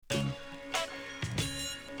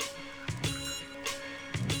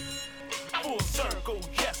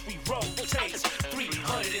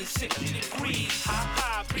360 degrees.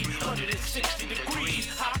 High, 360 degrees.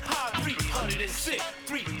 High,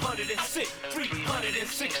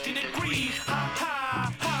 360 degrees.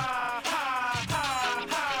 High.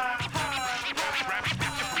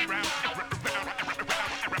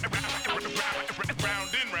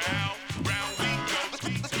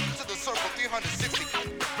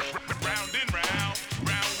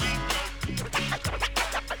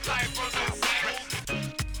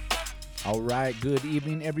 All right, good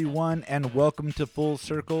evening, everyone, and welcome to Full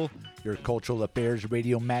Circle, your cultural affairs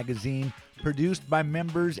radio magazine, produced by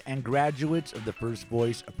members and graduates of the First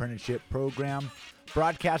Voice Apprenticeship Program,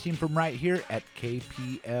 broadcasting from right here at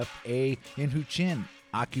KPFA in Huichin,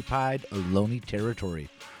 occupied Ohlone territory,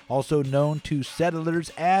 also known to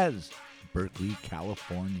settlers as Berkeley,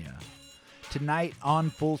 California. Tonight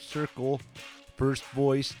on Full Circle, First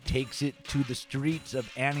Voice takes it to the streets of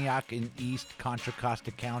Antioch in East Contra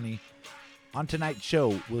Costa County. On tonight's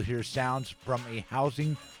show, we'll hear sounds from a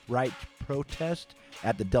housing rights protest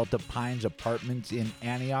at the Delta Pines Apartments in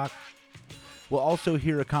Antioch. We'll also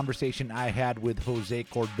hear a conversation I had with Jose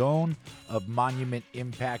Cordon of Monument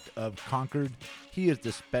Impact of Concord. He is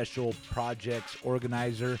the special projects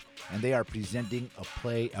organizer, and they are presenting a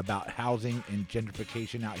play about housing and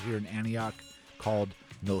gentrification out here in Antioch called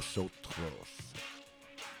Nosotros.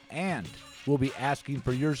 And we'll be asking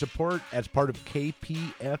for your support as part of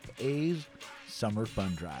KPFA's Summer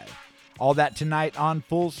Fun Drive. All that tonight on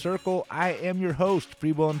Full Circle. I am your host,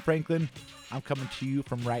 Freewillin Franklin. I'm coming to you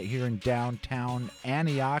from right here in downtown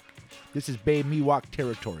Antioch. This is Bay Miwok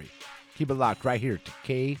territory. Keep it locked right here to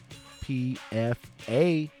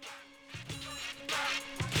KPFA.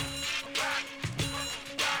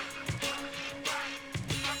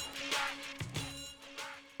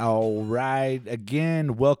 All right,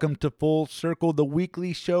 again, welcome to Full Circle, the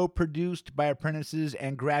weekly show produced by apprentices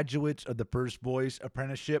and graduates of the First Voice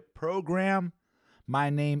Apprenticeship Program. My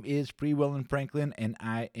name is Freewillin Franklin, and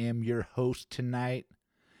I am your host tonight.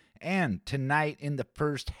 And tonight, in the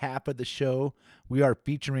first half of the show, we are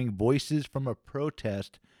featuring voices from a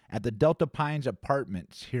protest at the Delta Pines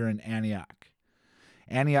Apartments here in Antioch.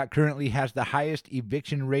 Antioch currently has the highest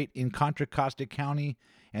eviction rate in Contra Costa County,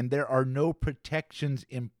 and there are no protections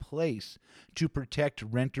in place to protect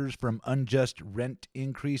renters from unjust rent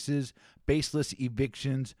increases, baseless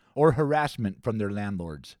evictions, or harassment from their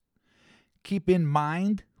landlords. Keep in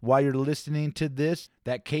mind, while you're listening to this,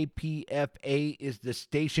 that KPFA is the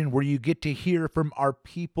station where you get to hear from our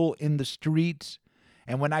people in the streets.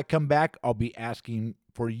 And when I come back, I'll be asking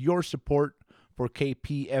for your support for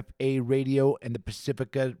KPFA Radio and the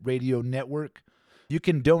Pacifica Radio Network. You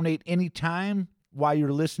can donate anytime while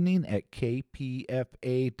you're listening at kpfa.org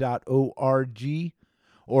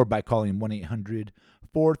or by calling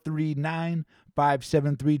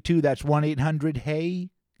 1-800-439-5732. That's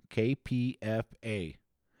 1-800-HEY-KPFA.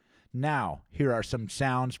 Now, here are some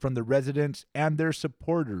sounds from the residents and their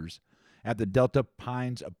supporters at the Delta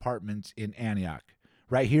Pines Apartments in Antioch,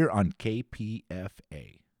 right here on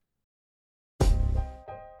KPFA.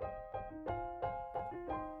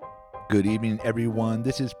 Good evening, everyone.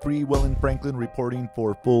 This is Freewillin Franklin reporting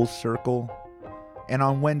for Full Circle. And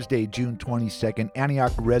on Wednesday, June 22nd,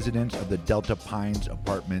 Antioch residents of the Delta Pines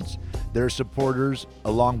Apartments, their supporters,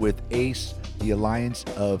 along with ACE, the Alliance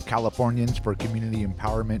of Californians for Community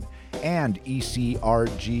Empowerment, and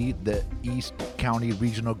ECRG, the East County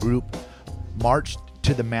Regional Group, marched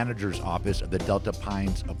to the manager's office of the Delta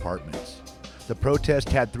Pines Apartments. The protest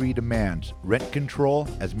had three demands: rent control,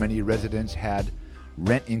 as many residents had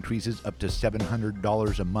rent increases up to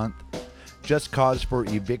 $700 a month, just cause for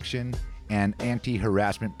eviction, and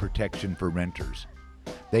anti-harassment protection for renters.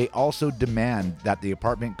 They also demand that the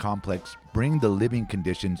apartment complex bring the living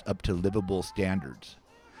conditions up to livable standards.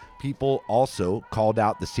 People also called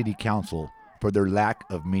out the city council for their lack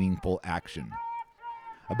of meaningful action.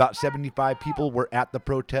 About 75 people were at the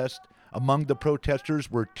protest. Among the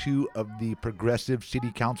protesters were two of the progressive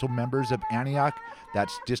city council members of Antioch.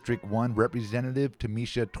 That's District 1 Representative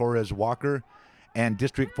Tamisha Torres Walker and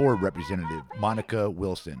District 4 Representative Monica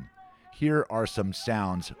Wilson. Here are some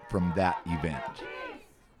sounds from that event.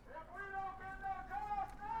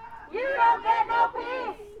 You don't get no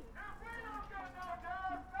peace.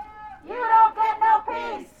 You don't get no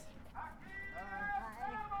peace.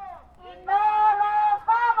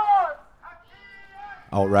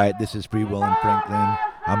 All right, this is Freewillin Franklin.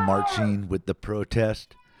 I'm marching with the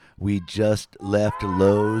protest. We just left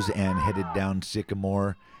Lowe's and headed down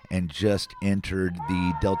Sycamore and just entered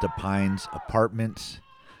the Delta Pines Apartments.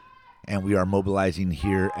 And we are mobilizing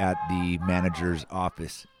here at the manager's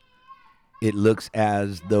office. It looks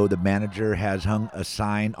as though the manager has hung a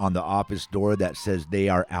sign on the office door that says they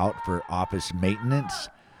are out for office maintenance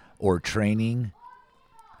or training.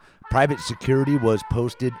 Private security was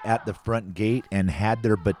posted at the front gate and had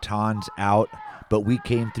their batons out, but we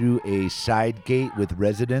came through a side gate with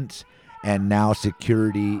residents, and now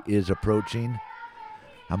security is approaching.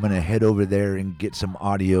 I'm going to head over there and get some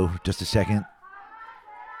audio. Just a second.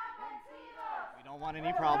 We don't want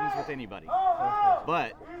any problems with anybody,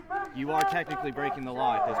 but you are technically breaking the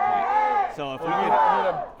law at this point. So if we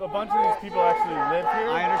could, a bunch of these people actually live here.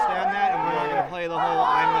 I understand that, and we're not going to play the whole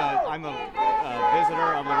I'm a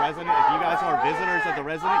visitor of the resident. If you guys are visitors of the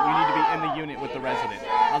resident, you need to be in the unit with the resident.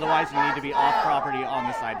 Otherwise, you need to be off property on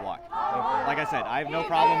the sidewalk. Like I said, I have no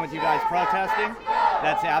problem with you guys protesting.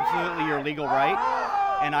 That's absolutely your legal right,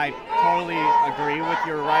 and I totally agree with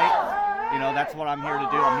your right. You know, that's what I'm here to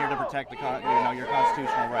do. I'm here to protect your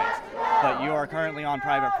constitutional rights. But you are currently on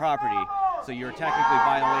private property, so you're technically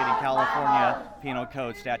violating California Penal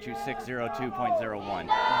Code Statute 602.01,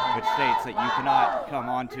 which states that you cannot come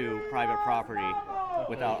onto private property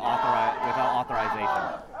without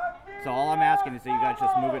authorization. So all I'm asking is that you guys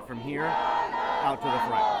just move it from here out to the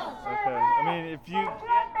front. Okay. I mean, if you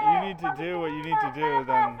need to do what you need to do,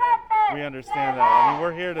 then we understand that. I mean,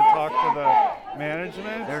 we're here to talk to the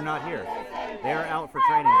management. They're not here. They're out for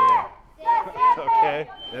training today. Okay.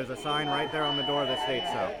 There's a sign right there on the door that states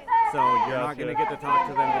so. So you're not going to get to talk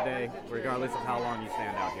to them today, regardless of how long you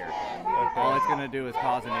stand out here. Okay. All it's going to do is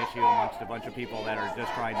cause an issue amongst a bunch of people that are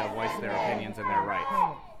just trying to voice their opinions and their rights.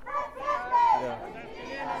 Yeah.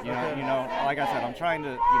 You know, like I said, I'm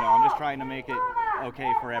just trying to make it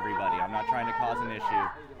okay for everybody. I'm not trying to cause an issue.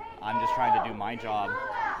 I'm just trying to do my job,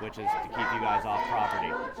 which is to keep you guys off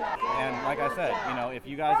property. And like I said, you know, if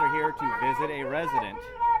you guys are here to visit a resident,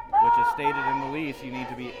 which is stated in the lease, you need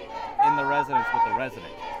to be in the residence with the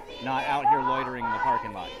resident, not out here loitering in the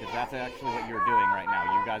parking lot, because that's actually what you're doing right now.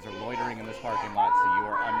 You guys are loitering in this parking lot, so you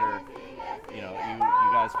are under, you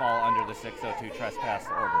guys fall under the 602 trespass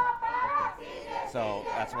order. So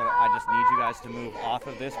that's what I just need you guys to move off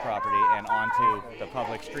of this property and onto the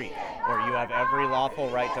public street, where you have every lawful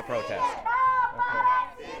right to protest.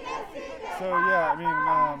 Okay. So yeah, I mean,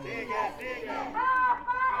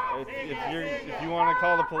 if you want to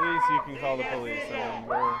call the police, you can call the police. I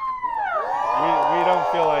mean, we don't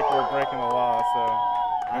feel like we're breaking the law,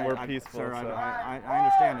 so and we're peaceful. Sir, so. I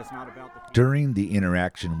understand it's not about the. During the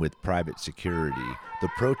interaction with private security, the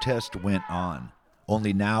protest went on,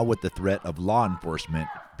 only now with the threat of law enforcement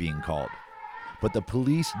being called. But the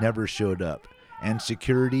police never showed up, and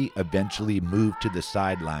security eventually moved to the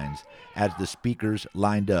sidelines as the speakers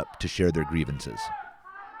lined up to share their grievances.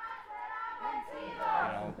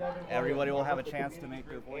 Everybody will have a chance to make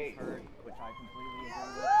their voice heard, which I completely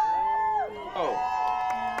agree with. Oh,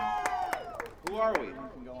 who are we?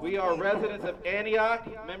 We are residents of Antioch,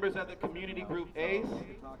 members of the community group ACE,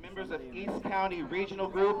 members of East County Regional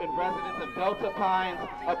Group, and residents of Delta Pines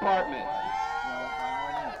Apartments.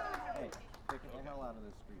 Hey, take the hell out of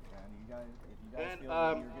this street, man. You guys And feel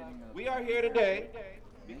like you're getting we are here today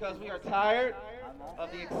because we are tired of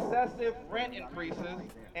the excessive rent increases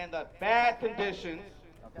and the bad conditions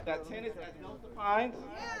that tenants at Delta Pines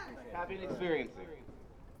have been experiencing.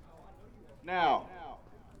 Now,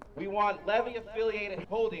 we want levy-affiliated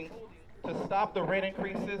holdings to stop the rent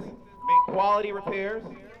increases, make quality repairs.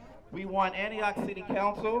 We want Antioch City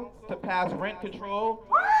Council to pass rent control,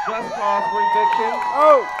 just cause for evictions.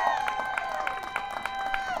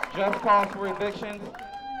 Just cause for evictions,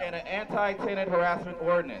 and an anti-tenant harassment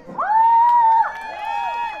ordinance.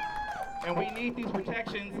 And we need these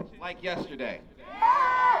protections like yesterday.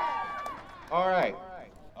 All right,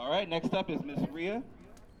 next up is Ms. Rhea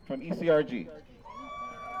from ECRG.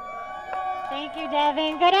 Thank you,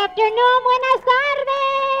 Devin. Good afternoon. Buenas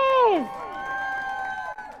tardes.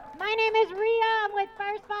 My name is Rhea. I'm with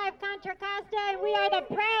First 5 Contra Costa, and we are the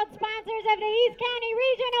proud sponsors of the East County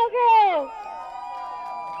Regional Group.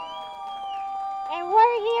 And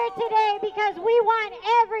we're here today because we want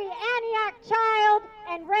every Antioch child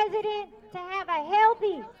and resident to have a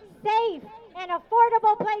healthy, safe, and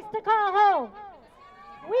affordable place to call home.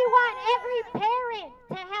 We want every parent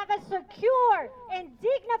to have a secure and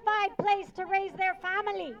dignified place to raise their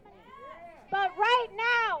family. But right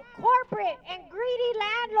now, corporate and greedy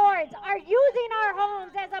landlords are using our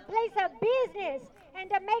homes as a place of business and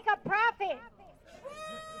to make a profit.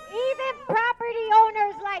 Even property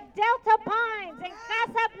owners like Delta Pines and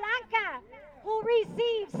Casablanca, who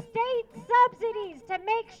receive state subsidies to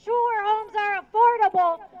make sure homes are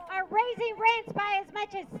affordable, are raising rents by as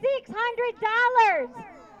much as $600.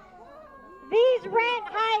 These rent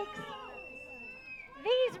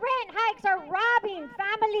hikes landmarks are robbing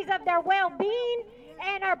families of their well-being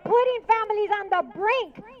and are putting families on the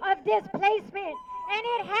brink of displacement. And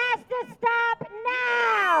it has to stop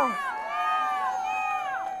now.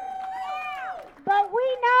 But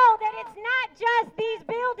we know that it's not just these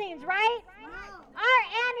buildings, right? Our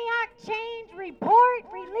Antioch Change report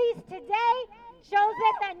released today shows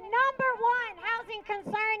that the number one housing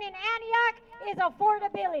concern in Antioch is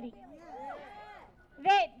affordability.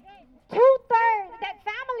 That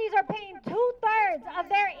families are paying 2/3 of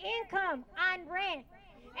their income on rent.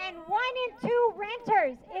 And 1 in 2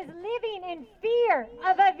 renters is living in fear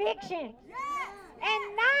of eviction.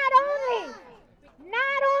 And not only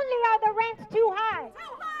are the rents too high,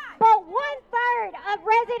 but 1/3 of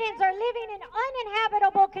residents are living in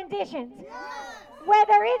uninhabitable conditions.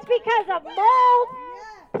 Whether it's because of mold,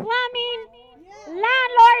 plumbing,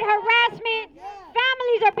 landlord harassment,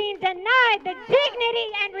 families are being denied the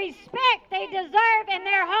dignity and respect they deserve in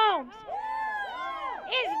their homes.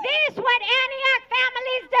 Is this what Antioch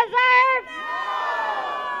families deserve?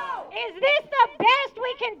 Is this the best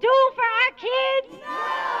we can do for our kids?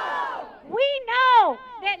 We know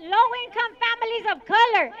that low-income families of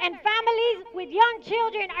color and families with young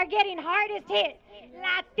children are getting hardest hit.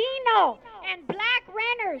 Latino and black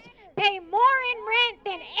renters pay more in rent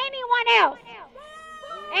than anyone else.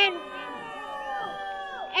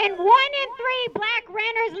 And 1 in 3 black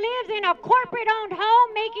renters lives in a corporate-owned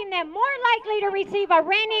home, making them more likely to receive a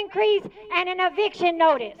rent increase and an eviction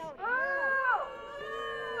notice.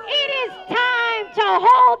 It is time to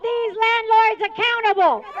hold these landlords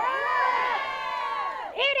accountable.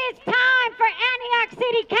 It is time for Antioch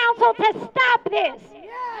City Council to stop this.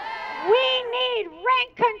 We need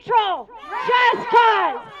rent control, just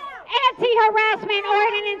cause, anti-harassment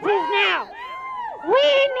ordinances now. We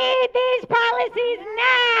need these policies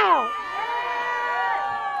now.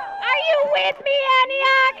 Are you with me,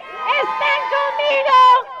 Antioch? ¿Están conmigo?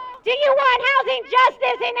 Do you want housing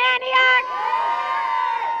justice in Antioch?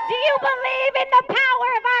 Do you believe in the power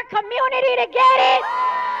of our community to get it?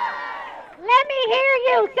 Let me hear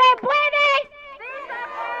you. ¿Se puede?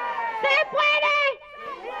 ¿Se puede?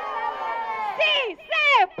 Sí,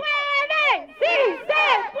 se puede. Sí, se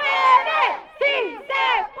puede. Sí, se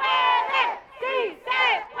puede. Sí, se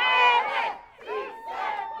puede.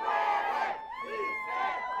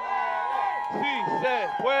 Sí, se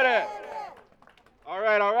puede. All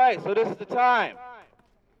right. So this is the time.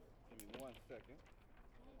 Give me 1 second.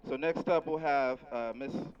 So next up we'll have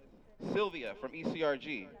Miss Sylvia from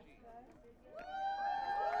ECRG. Can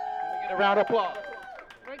we get a round of applause?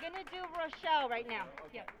 We're going to do Rochelle right now.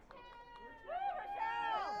 Yep.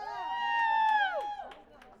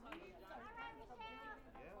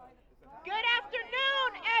 Good afternoon,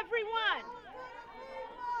 everyone.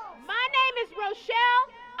 My name is Rochelle.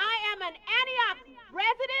 I am an Antioch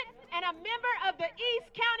resident and a member of the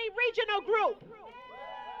East County Regional Group.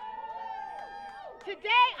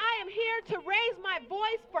 Today, I am here to raise my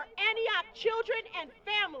voice for Antioch children and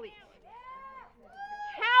families.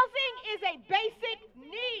 Housing is a basic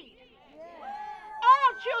need.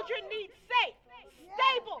 All children need safe,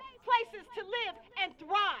 stable places to live and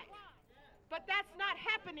thrive. But that's not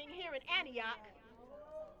happening here in Antioch.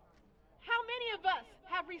 How many of us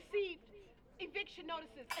have received eviction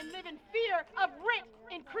notices and live in fear of rent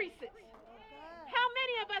increases? How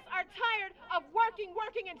many of us are tired of working,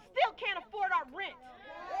 and still can't afford our rent?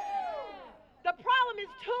 The problem is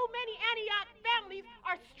too many Antioch families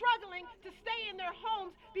are struggling to stay in their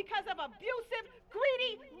homes because of abusive,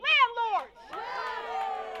 greedy landlords.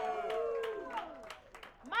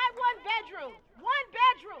 My one bedroom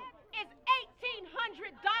is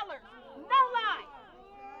 $1,800. No lie.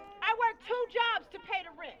 I work 2 jobs to pay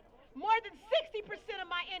the rent. More than 60% of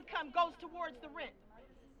my income goes towards the rent.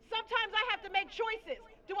 Sometimes I have to make choices.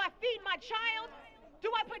 Do I feed my child?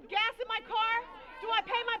 Do I put gas in my car? Do I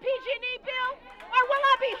pay my PG&E bill? Or will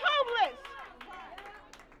I be homeless?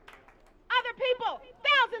 Other people,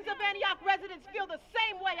 thousands of Antioch residents feel the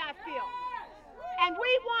same way I feel. And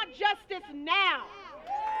we want justice now.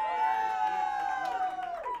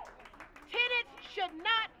 Tenants should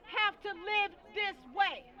not have to live this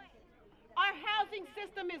way. Our housing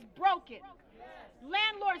system is broken.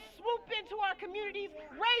 Landlords swoop into our communities,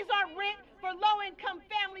 raise our rent for low-income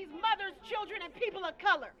families, mothers, children, and people of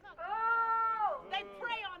color. They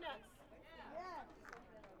prey on us.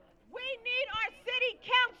 We need our city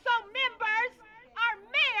council members, our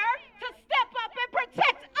mayor, to step up and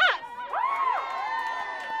protect us.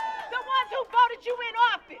 The ones who voted you in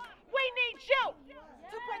office. We need you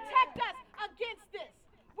to protect us against this.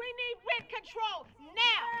 We need rent control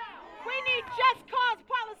now. We need just cause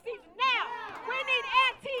policies now. We need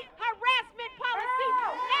anti-harassment policies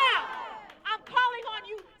now.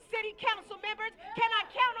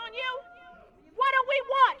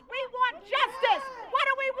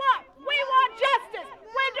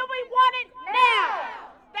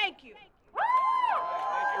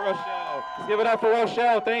 for Rochelle. Let's give it up for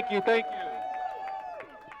Rochelle. Thank you, thank you.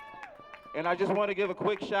 And I just want to give a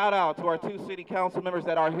quick shout out to our 2 city council members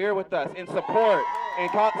that are here with us in support and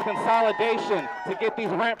consolidation to get these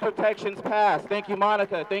rent protections passed. Thank you,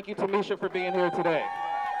 Monica. Thank you, Tamisha, for being here today.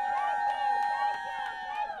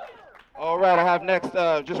 All right, I have next,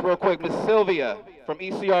 just real quick, Miss Sylvia from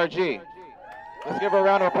ECRG. Let's give her a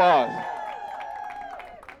round of applause.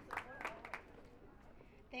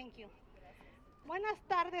 Thank you. Buenas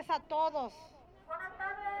tardes a todos.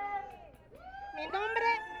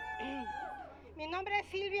 Mi nombre es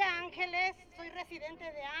Silvia Ángeles, soy residente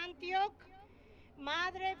de Antioch,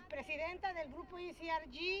 madre, presidenta del grupo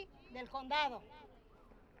ECRG del condado.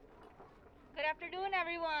 Good afternoon,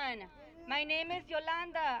 everyone. My name is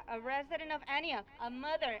Yolanda, a resident of Antioch, a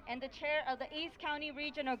mother and the chair of the East County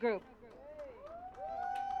Regional Group.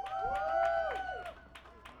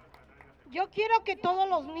 Yo quiero que todos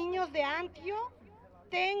los niños de Antioch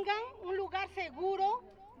tengan un lugar seguro,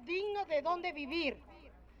 digno de donde vivir.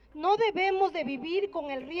 No debemos de vivir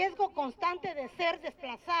con el riesgo constante de ser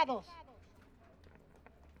desplazados.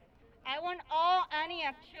 I want all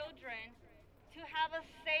Antioch children to have a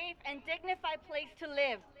safe and dignified place to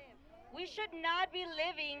live. We should not be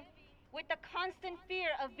living with the constant fear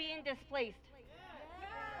of being displaced.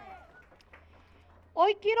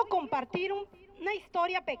 Hoy quiero compartir una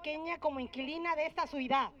historia pequeña como inquilina de esta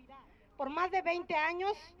ciudad. Por más de 20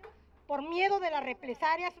 años, por miedo de las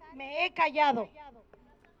represalias, me he callado.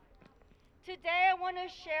 Today I want to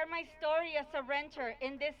share my story as a renter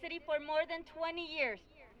in this city for more than 20 years,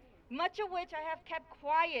 much of which I have kept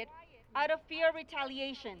quiet out of fear of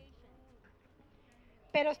retaliation.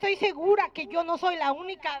 Pero estoy segura que yo no soy la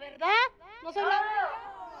única, ¿verdad? No soy la única.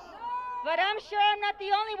 But I'm sure I'm not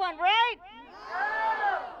the only one, right?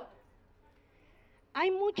 Hay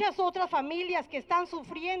muchas otras familias que están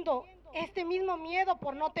sufriendo este mismo miedo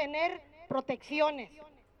por no tener protecciones.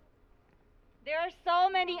 There are so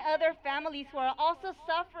many other families who are also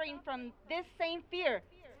suffering from this same fear,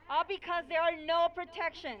 all because there are no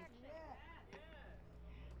protections.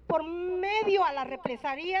 Por medio a las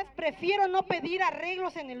represalias, prefiero no pedir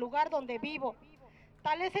arreglos en el lugar donde vivo.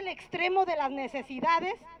 Tal es el extremo de las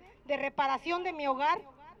necesidades de reparación de mi hogar,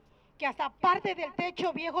 que hasta parte del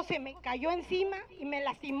techo viejo se me cayó encima y me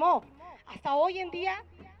lastimó. Hasta hoy en día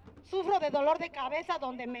sufro de dolor de cabeza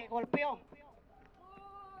donde me golpeó.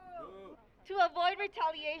 To avoid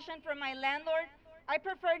retaliation from my landlord, I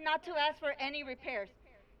prefer not to ask for any repairs.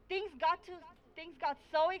 Things got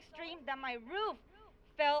so extreme that my roof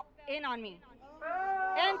fell in on me.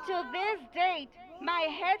 And to this date, my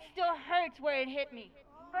head still hurts where it hit me.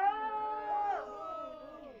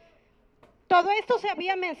 Todo esto se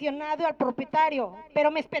había mencionado al propietario,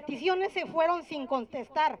 pero mis peticiones se fueron sin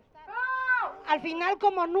contestar. Al final,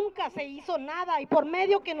 como nunca se hizo nada y por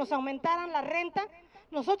medio que nos aumentaran la renta,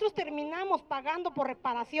 nosotros terminamos pagando por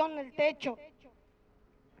reparación del techo.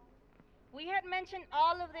 We had mentioned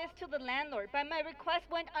all of this to the landlord, but my request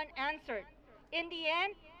went unanswered. In the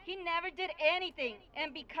end, he never did anything,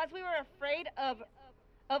 and because we were afraid of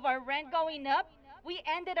our rent going up, we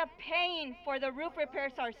ended up paying for the roof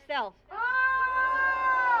repairs ourselves.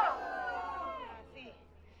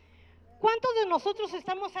 ¿Cuántos de nosotros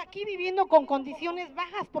estamos aquí viviendo con condiciones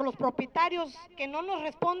bajas por los propietarios que no nos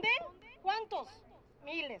responden? ¿Cuántos?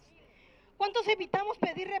 Miles. ¿Cuántos evitamos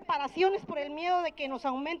pedir reparaciones por el miedo de que nos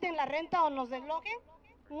aumenten la renta o nos deslojen?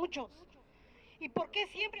 Muchos. ¿Y por qué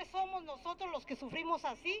siempre somos nosotros los que sufrimos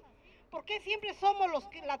así? ¿Por qué siempre somos los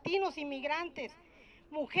latinos inmigrantes,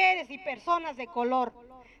 mujeres y personas de color?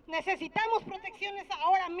 Necesitamos protecciones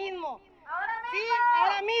ahora mismo. Sí,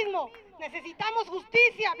 ahora mismo. Necesitamos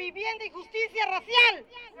justicia, vivienda y justicia racial.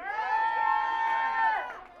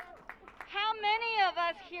 How many of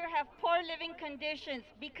us here have poor living conditions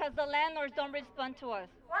because the landlords don't respond to us?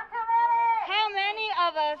 How many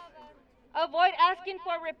of us avoid asking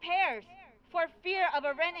for repairs for fear of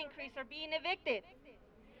a rent increase or being evicted?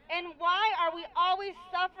 And why are we always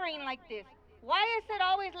suffering like this? Why is it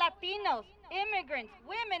always Latinos, immigrants,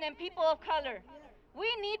 women, and people of color? We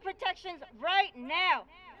need protections right now.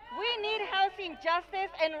 We need housing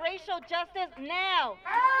justice and racial justice now.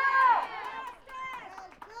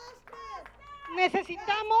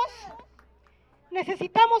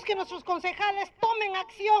 Necesitamos que nuestros concejales tomen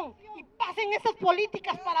acción y pasen esas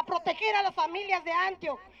políticas para proteger a las familias de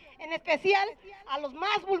Antioch, en especial a los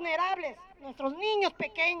más vulnerables, nuestros niños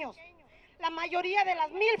pequeños. La mayoría de las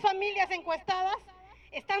 1,000 familias encuestadas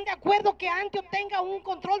están de acuerdo que Antioch tenga un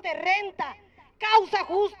control de renta, causa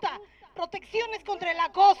justa, protecciones contra el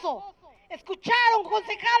acoso. ¿Escucharon,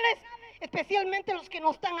 concejales? Especialmente los que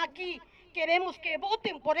no están aquí. Queremos que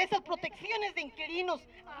voten por esas protecciones de inquilinos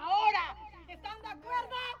ahora. ¿Están de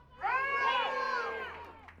acuerdo?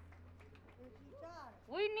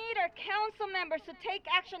 We need our council members to take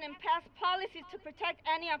action and pass policies to protect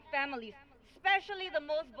Antioch families, especially the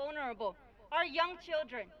most vulnerable, our young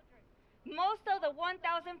children. Most of the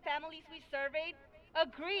 1,000 families we surveyed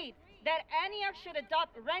agreed that Antioch should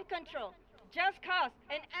adopt rent control, just cause,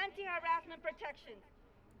 and anti-harassment protections.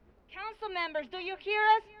 Council members, do you hear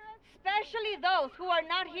us? Especially those who are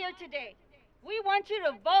not here today. We want you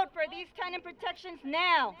to vote for these tenant protections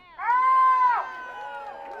now.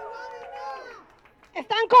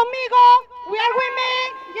 ¿Están conmigo? We are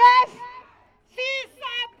women. Yes. Sí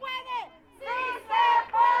se puede. Sí se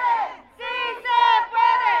puede. Sí se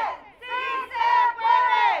puede. Sí se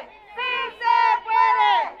puede. Sí se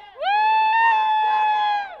puede.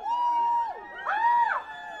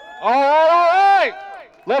 All right.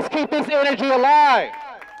 Let's keep this energy alive.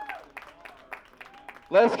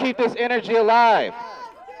 Let's keep this energy alive.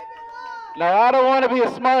 Now, I don't want to be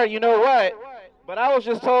a smart, you know what, but I was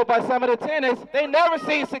just told by some of the tenants, they never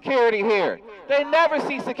see security here. They never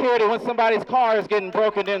see security when somebody's car is getting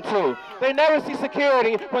broken into. They never see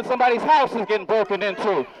security when somebody's house is getting broken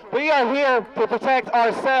into. We are here to protect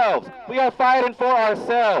ourselves. We are fighting for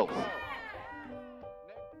ourselves.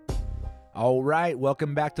 All right,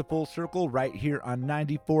 welcome back to Full Circle right here on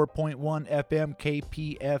 94.1 FM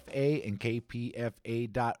KPFA and kpfa.org.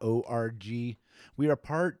 We are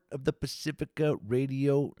part of the Pacifica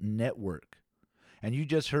Radio Network. And you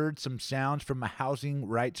just heard some sounds from a housing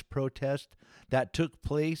rights protest that took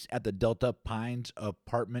place at the Delta Pines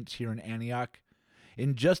Apartments here in Antioch.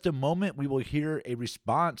 In just a moment, we will hear a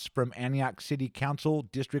response from Antioch City Council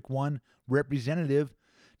District 1 Representative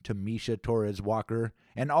Tamisha Torres Walker,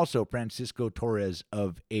 and also Francisco Torres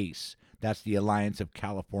of ACE. That's the Alliance of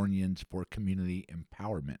Californians for Community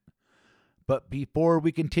Empowerment. But before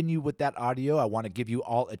we continue with that audio, I want to give you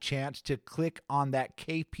all a chance to click on that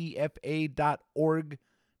kpfa.org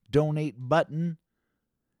donate button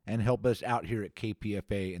and help us out here at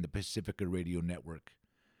KPFA and the Pacifica Radio Network.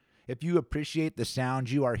 If you appreciate the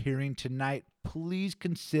sounds you are hearing tonight, please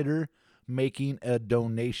consider making a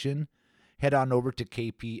donation. Head on over to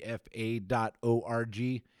kpfa.org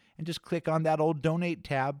and just click on that old donate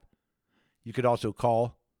tab. You could also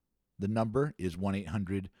call. The number is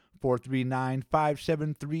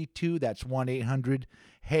 1-800-439-5732. That's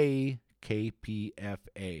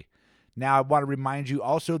 1-800-HEY-KPFA. Now, I want to remind you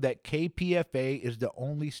also that KPFA is the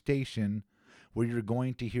only station where you're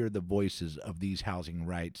going to hear the voices of these housing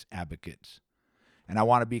rights advocates. And I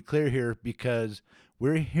want to be clear here because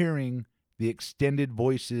we're hearing the extended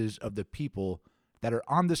voices of the people that are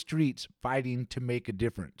on the streets fighting to make a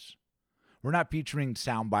difference. We're not featuring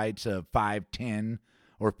sound bites of 5, 10,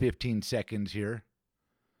 or 15 seconds here.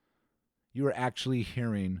 You are actually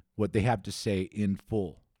hearing what they have to say in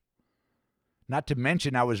full. Not to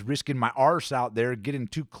mention, I was risking my arse out there getting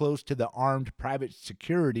too close to the armed private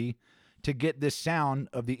security to get this sound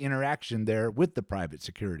of the interaction there with the private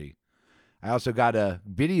security. I also got a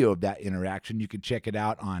video of that interaction. You can check it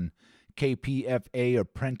out on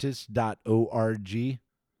kpfaapprentice.org.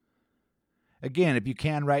 Again, if you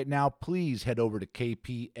can right now, please head over to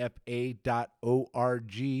kpfa.org.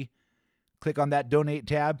 Click on that donate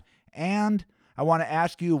tab. And I want to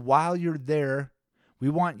ask you, while you're there, we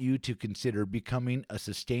want you to consider becoming a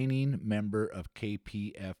sustaining member of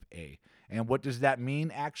KPFA. And what does that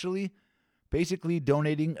mean, actually? Basically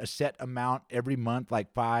donating a set amount every month,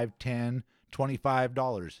 like $5, $10,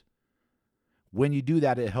 $25. When you do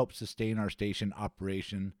that, it helps sustain our station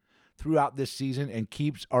operation throughout this season and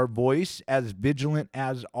keeps our voice as vigilant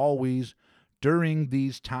as always during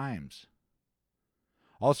these times.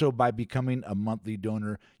 Also, by becoming a monthly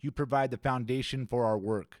donor, you provide the foundation for our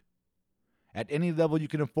work. At any level you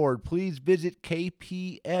can afford, please visit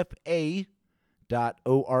kpfa.org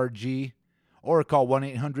or call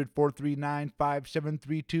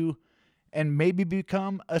 1-800-439-5732 and maybe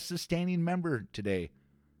become a sustaining member today.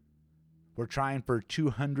 We're trying for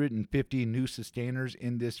 250 new sustainers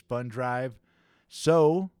in this fund drive.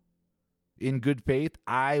 So, in good faith,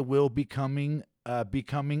 I will becoming a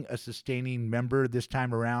sustaining member this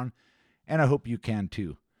time around, and I hope you can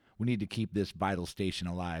too. We need to keep this vital station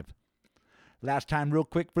alive. Last time, real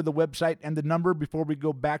quick, for the website and the number before we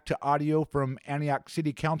go back to audio from Antioch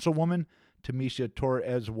City Councilwoman Tamisha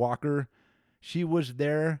Torres Walker. She was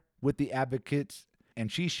there with the advocates, and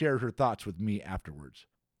she shared her thoughts with me afterwards.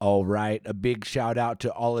 All right, a big shout out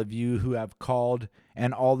to all of you who have called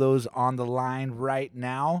and all those on the line right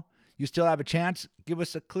now. You still have a chance. Give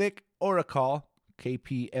us a click or a call,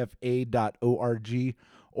 kpfa.org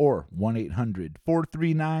or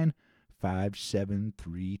 1-800-439-5732.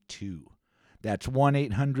 5732. That's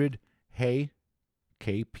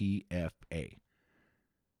 1-800-HEY-KPFA.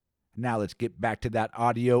 Now let's get back to that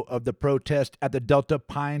audio of the protest at the Delta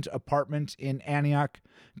Pines Apartments in Antioch.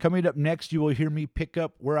 Coming up next, you will hear me pick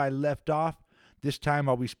up where I left off. This time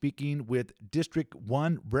I'll be speaking with District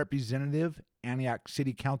 1 Representative, Antioch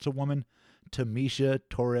City Councilwoman Tamisha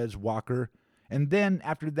Torres Walker. And then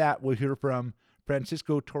after that, we'll hear from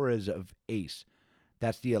Francisco Torres of ACE.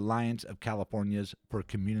 That's the Alliance of Californians for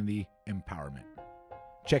Community Empowerment.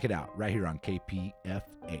 Check it out right here on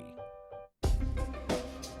KPFA.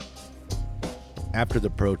 After the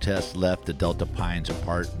protests left the Delta Pines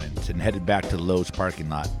Apartments and headed back to Lowe's parking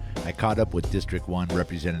lot, I caught up with District 1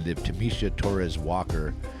 Representative Tamisha Torres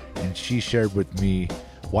Walker, and she shared with me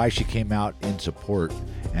why she came out in support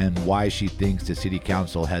and why she thinks the City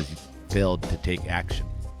Council has failed to take action.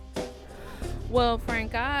 Well,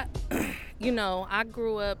 Frank, I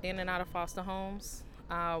grew up in and out of foster homes.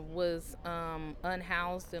 I was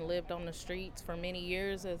unhoused and lived on the streets for many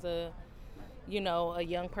years as a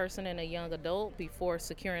young person and a young adult before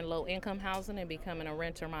securing low-income housing and becoming a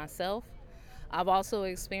renter myself. I've also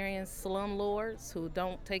experienced slumlords who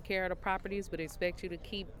don't take care of the properties but expect you to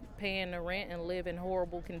keep paying the rent and live in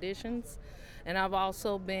horrible conditions. And I've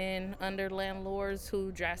also been under landlords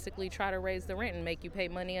who drastically try to raise the rent and make you pay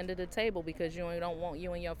money under the table because you don't want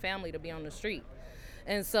you and your family to be on the street.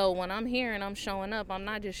 And so when I'm here and I'm showing up, I'm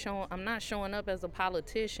not showing up as a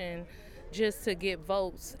politician just to get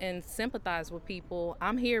votes and sympathize with people.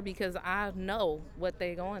 I'm here because I know what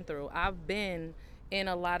they're going through. I've been in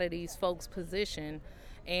a lot of these folks' position,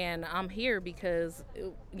 and I'm here because,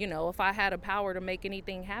 if I had a power to make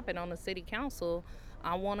anything happen on the city council,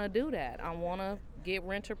 I want to do that. I want to get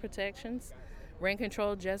renter protections, rent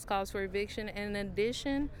control, just cause for eviction, and in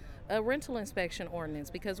addition, a rental inspection ordinance,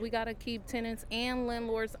 because we got to keep tenants and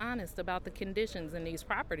landlords honest about the conditions in these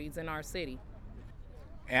properties in our city.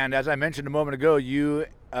 And as I mentioned a moment ago, you,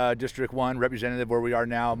 District 1 Representative, where we are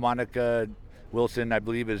now, Monica Wilson, I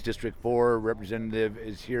believe, is District 4 Representative,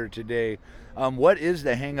 is here today. What is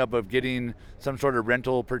the hang-up of getting some sort of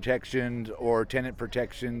rental protections or tenant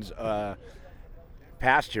protections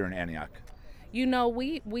passed here in Antioch?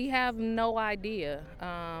 We have no idea.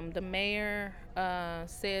 The mayor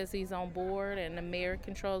says he's on board, and the mayor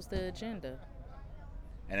controls the agenda.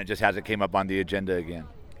 And it just hasn't came up on the agenda again?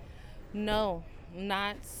 No,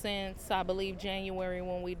 not since, I believe, January,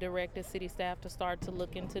 when we directed city staff to start to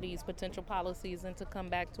look into these potential policies and to come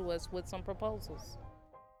back to us with some proposals.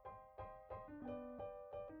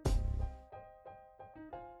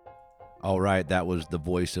 All right, that was the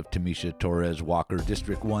voice of Tamisha Torres Walker,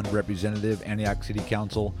 District 1 Representative, Antioch City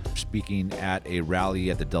Council, speaking at a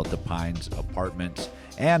rally at the Delta Pines Apartments.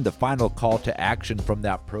 And the final call to action from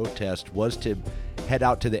that protest was to head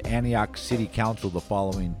out to the Antioch City Council the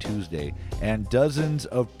following Tuesday. And dozens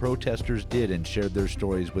of protesters did and shared their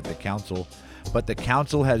stories with the council. But the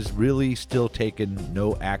council has really still taken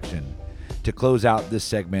no action. To close out this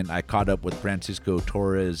segment, I caught up with Francisco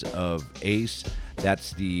Torres of ACE.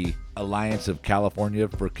 That's the Alliance of California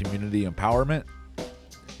for Community Empowerment.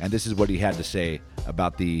 And this is what he had to say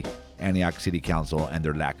about the Antioch City Council and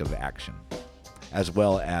their lack of action, as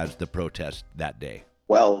well as the protest that day.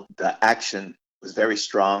 Well, the action was very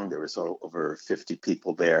strong. There was over 50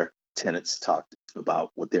 people there. Tenants talked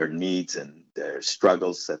about what their needs and their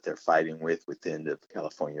struggles that they're fighting with within the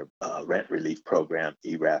California Rent Relief Program,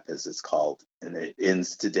 ERAP as it's called, and it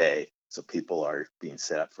ends today. So people are being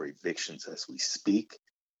set up for evictions as we speak.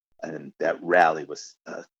 And that rally was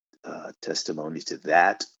testimony to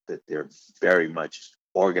that they're very much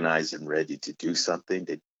organized and ready to do something.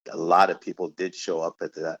 A lot of people did show up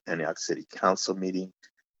at the Antioch City Council meeting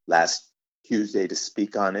last Tuesday to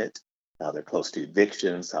speak on it. How they're close to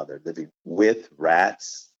evictions, how they're living with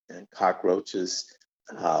rats and cockroaches,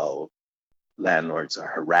 how landlords are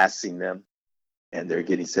harassing them, and they're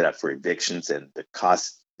getting set up for evictions, and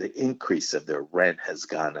the increase of their rent has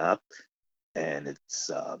gone up, and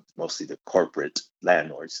it's mostly the corporate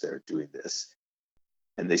landlords that are doing this.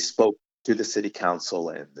 And they spoke to the city council,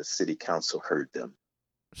 and the city council heard them.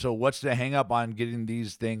 So what's the hang up on getting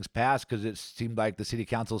these things passed? Because it seemed like the city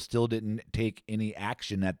council still didn't take any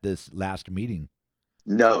action at this last meeting.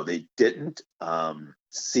 No, they didn't.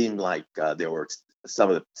 Seemed like there were some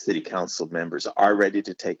of the city council members are ready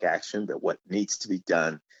to take action, but what needs to be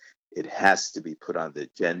done, it has to be put on the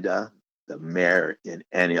agenda. The mayor in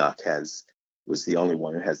Antioch was the only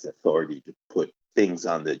one who has the authority to put things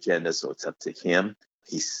on the agenda, so it's up to him.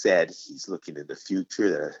 He said he's looking in the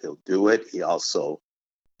future that he'll do it. He also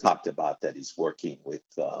talked about that he's working with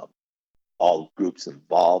all groups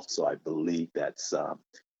involved, so I believe that's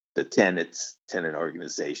the tenant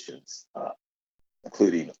organizations,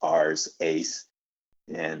 including ours, ACE,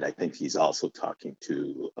 and I think he's also talking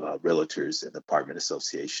to realtors and apartment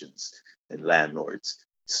associations and landlords.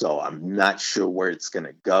 So I'm not sure where it's going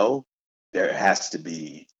to go. There has to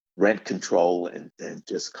be rent control and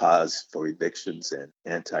just cause for evictions and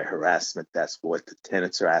anti-harassment. That's what the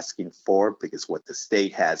tenants are asking for, because what the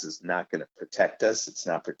state has is not going to protect us. It's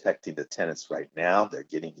not protecting the tenants right now. They're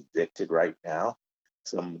getting evicted right now.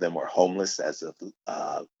 Some of them were homeless as of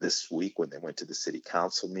this week when they went to the city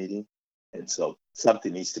council meeting. And so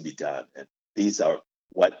something needs to be done. And these are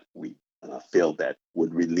what we feel that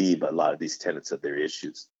would relieve a lot of these tenants of their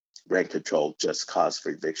issues. Rent control, just cause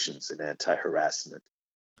for evictions, and anti-harassment.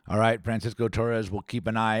 All right, Francisco Torres, we'll keep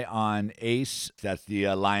an eye on ACE. That's the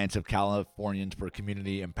Alliance of Californians for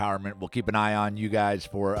Community Empowerment. We'll keep an eye on you guys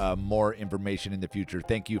for more information in the future.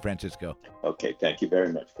 Thank you, Francisco. Okay, thank you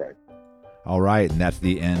very much, Frank. All right, and that's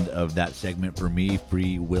the end of that segment for me,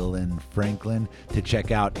 Freewillin Franklin. To check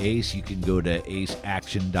out ACE, you can go to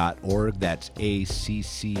aceaction.org. That's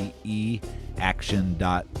ACCE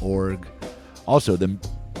action.org. Also, the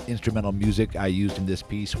instrumental music I used in this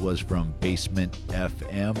piece was from Basement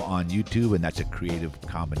FM on YouTube, and that's a Creative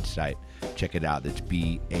Commons site. Check it out. That's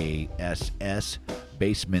BASS,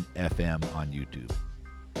 Basement FM on YouTube.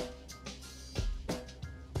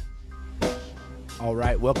 All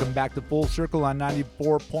right, welcome back to Full Circle on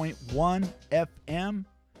 94.1 FM,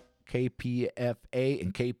 KPFA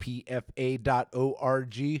and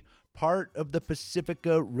KPFA.org, part of the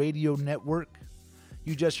Pacifica Radio Network.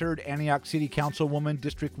 You just heard Antioch City Councilwoman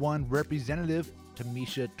District 1 Representative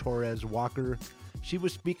Tamisha Torres Walker. She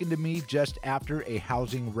was speaking to me just after a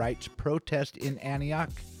housing rights protest in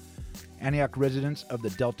Antioch. Antioch residents of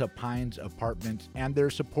the Delta Pines Apartments and their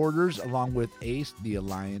supporters, along with ACE, the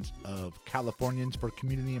Alliance of Californians for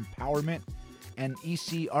Community Empowerment, and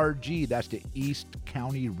ECRG, that's the East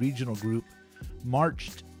County Regional Group,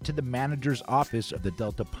 marched to the manager's office of the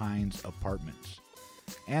Delta Pines Apartments.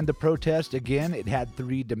 And the protest, again, it had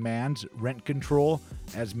three demands: rent control,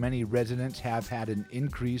 as many residents have had an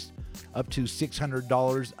increase up to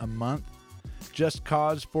 $600 a month, just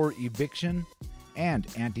cause for eviction, and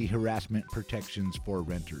anti-harassment protections for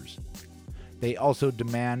renters. They also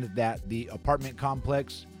demand that the apartment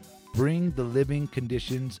complex bring the living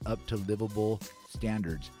conditions up to livable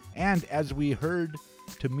standards. And as we heard,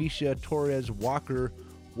 Tamisha Torres Walker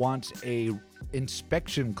wants a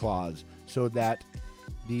inspection clause so that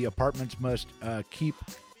the apartments must keep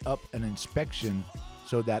up an inspection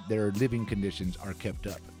so that their living conditions are kept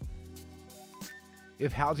up.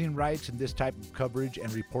 If housing rights and this type of coverage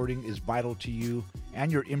and reporting is vital to you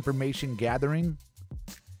and your information gathering,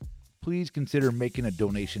 please consider making a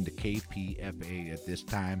donation to KPFA at this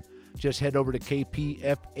time. Just head over to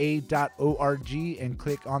kpfa.org and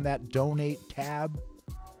click on that donate tab.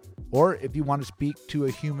 Or if you want to speak to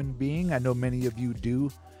a human being, I know many of you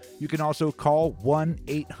do, you can also call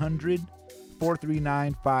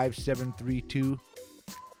 1-800-439-5732.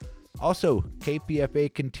 Also,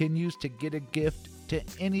 KPFA continues to get a gift to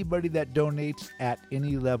anybody that donates at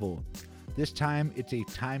any level. This time, it's a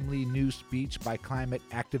timely news speech by climate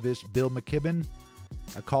activist Bill McKibben,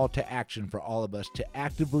 a call to action for all of us to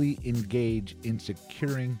actively engage in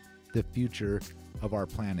securing the future of our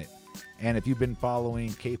planet. And if you've been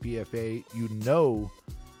following KPFA, you know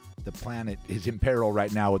the planet is in peril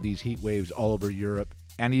right now with these heat waves all over Europe.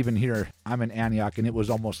 And even here, I'm in Antioch, and it was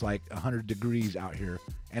almost like 100 degrees out here.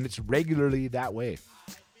 And it's regularly that way.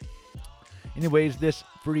 Anyways, this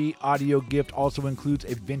free audio gift also includes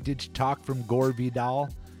a vintage talk from Gore Vidal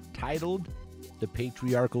titled The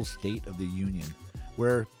Patriarchal State of the Union,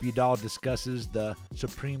 where Vidal discusses the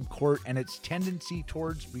Supreme Court and its tendency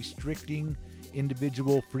towards restricting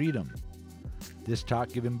individual freedom. This talk,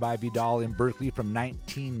 given by Vidal in Berkeley from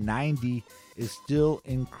 1990, is still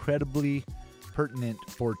incredibly pertinent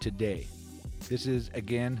for today. This is,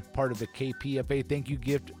 again, part of the KPFA thank you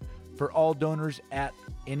gift for all donors at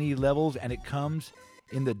any levels, and it comes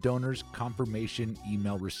in the donor's confirmation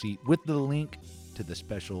email receipt with the link to the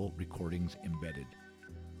special recordings embedded.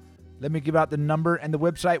 Let me give out the number and the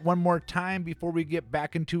website one more time before we get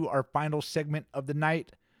back into our final segment of the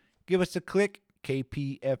night. Give us a click,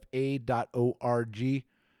 kpfa.org,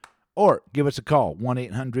 or give us a call,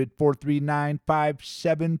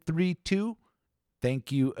 1-800-439-5732.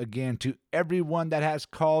 Thank you again to everyone that has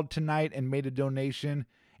called tonight and made a donation,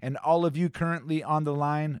 and all of you currently on the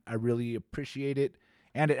line. I really appreciate it,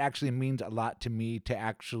 and it actually means a lot to me to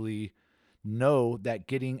actually know that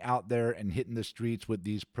getting out there and hitting the streets with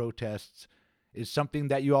these protests is something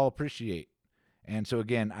that you all appreciate. And so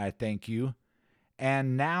again, I thank you.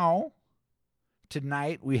 And now,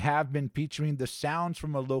 Tonight, we have been featuring the sounds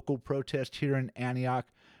from a local protest here in Antioch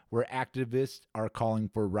where activists are calling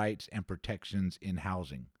for rights and protections in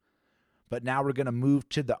housing. But now we're going to move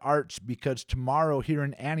to the arts because tomorrow here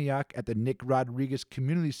in Antioch at the Nick Rodriguez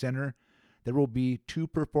Community Center, there will be 2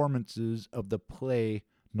 performances of the play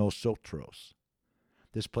Nosotros.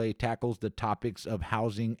 This play tackles the topics of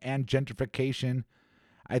housing and gentrification.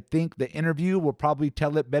 I think the interview will probably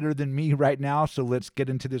tell it better than me right now, so let's get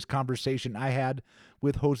into this conversation I had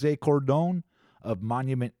with Jose Cordon of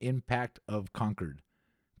Monument Impact of Concord.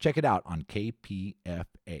 Check it out on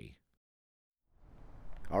KPFA.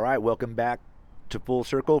 All right, welcome back to Full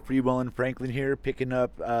Circle. Freewillin Franklin here, picking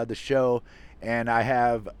up the show, and I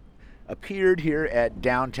have appeared here at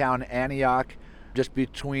downtown Antioch, just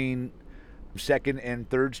between 2nd and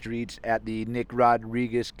 3rd Streets at the Nick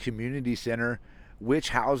Rodriguez Community Center, which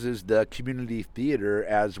houses the community theater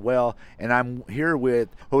as well. And I'm here with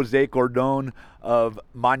Jose Cordon of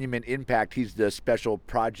Monument Impact. He's the special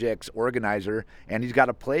projects organizer, and he's got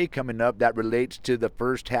a play coming up that relates to the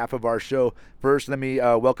first half of our show. First, let me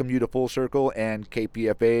welcome you to Full Circle and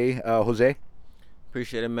KPFA, Jose.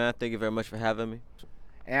 Appreciate it, Matt. Thank you very much for having me.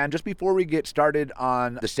 And just before we get started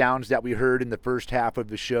on the sounds that we heard in the first half of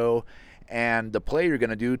the show and the play you're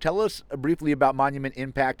going to do, tell us briefly about Monument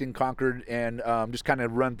Impact in Concord and just kind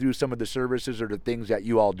of run through some of the services or the things that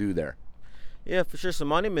you all do there. Yeah, for sure. So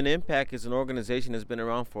Monument Impact is an organization that's been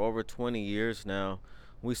around for over 20 years now.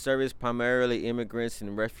 We service primarily immigrants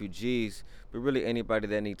and refugees, but really anybody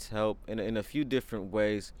that needs help in a few different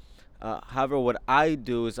ways. However, what I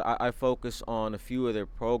do is I focus on a few of their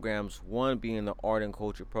programs, one being the art and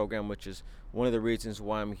culture program, which is one of the reasons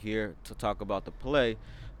why I'm here to talk about the play,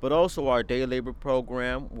 but also our day labor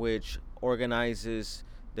program, which organizes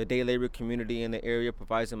the day labor community in the area,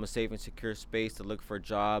 provides them a safe and secure space to look for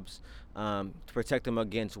jobs, to protect them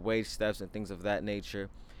against wage thefts and things of that nature.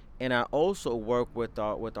 And I also work with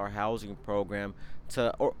our housing program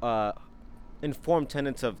to inform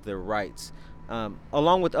tenants of their rights.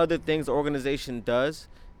 Along with other things the organization does,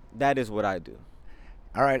 that is what I do.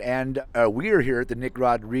 All right, and we are here at the Nick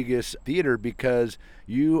Rodriguez Theater because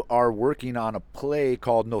you are working on a play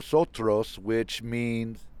called Nosotros, which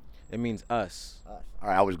means... It means us. All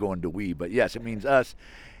right, I was going to we, but yes, it means us.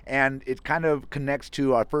 And it kind of connects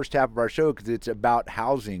to our first half of our show because it's about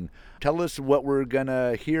housing. Tell us what we're going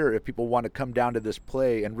to hear if people want to come down to this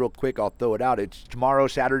play. And real quick, I'll throw it out. It's tomorrow,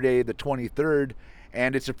 Saturday, the 23rd,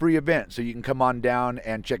 and it's a free event, so you can come on down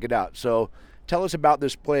and check it out. So tell us about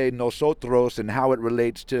this play, Nosotros, and how it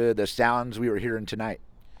relates to the sounds we were hearing tonight.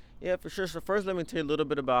 Yeah, for sure. So first, let me tell you a little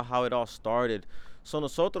bit about how it all started. So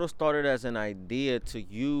Nosotros started as an idea to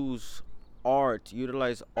utilize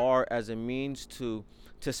art as a means to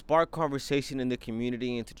spark conversation in the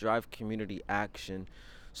community and to drive community action.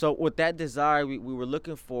 So with that desire, we were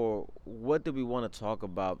looking for, what do we want to talk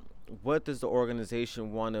about? What does the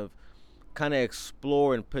organization want to kind of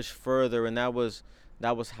explore and push further? And that was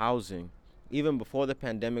housing. Even before the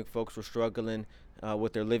pandemic, folks were struggling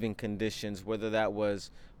with their living conditions, whether that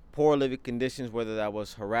was poor living conditions, whether that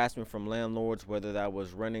was harassment from landlords, whether that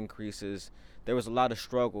was rent increases. There was a lot of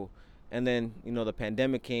struggle. And then, the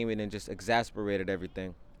pandemic came in and just exacerbated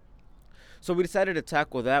everything. So we decided to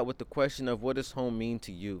tackle that with the question of, what does home mean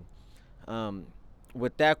to you?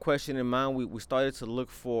 With that question in mind, we started to look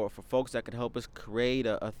for folks that could help us create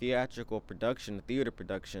a theatrical production, a theater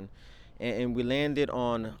production. And we landed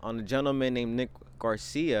on a gentleman named Nick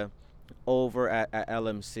Garcia over at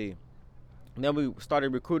LMC. And then we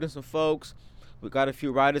started recruiting some folks. We got a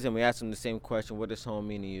few writers, and we asked them the same question: what does home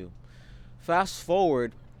mean to you? Fast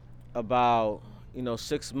forward about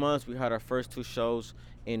 6 months, we had our first 2 shows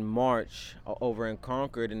in March over in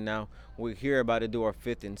Concord, and now we're here about to do our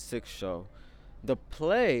 5th and 6th show. The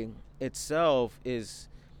play itself is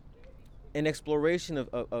an exploration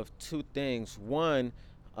of 2 things. One,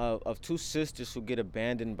 of 2 sisters who get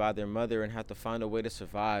abandoned by their mother and have to find a way to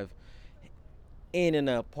survive in an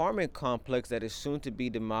apartment complex that is soon to be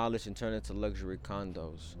demolished and turned into luxury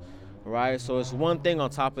condos, right? So it's one thing on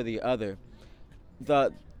top of the other.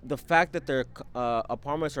 The fact that their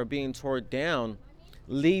apartments are being torn down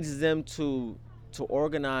leads them to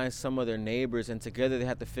organize some of their neighbors, and together they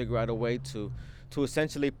have to figure out a way to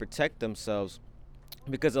essentially protect themselves,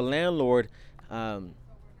 because a landlord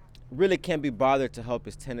really can't be bothered to help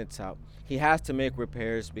his tenants out. He has to make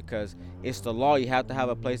repairs because it's the law. You have to have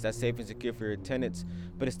a place that's safe and secure for your tenants.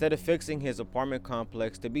 But instead of fixing his apartment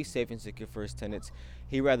complex to be safe and secure for his tenants,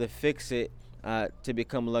 he'd rather fix it to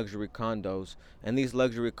become luxury condos. And these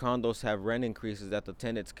luxury condos have rent increases that the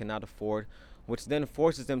tenants cannot afford, which then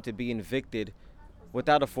forces them to be evicted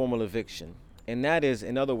without a formal eviction. And that is,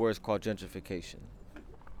 in other words, called gentrification.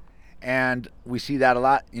 And we see that a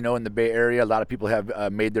lot, in the Bay Area. A lot of people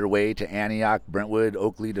have made their way to Antioch, Brentwood,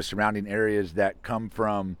 Oakley, the surrounding areas that come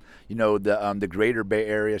from, the greater Bay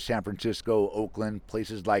Area, San Francisco, Oakland,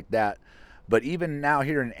 places like that. But even now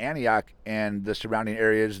here in Antioch and the surrounding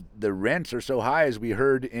areas, the rents are so high, as we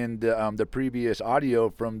heard in the previous audio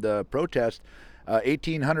from the protest,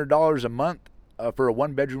 $1,800 a month for a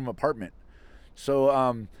one-bedroom apartment.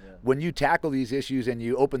 So when you tackle these issues and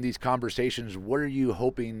you open these conversations, what are you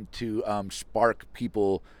hoping to spark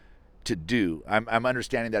people to do? I'm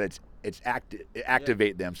understanding that it's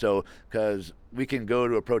activate them. So because we can go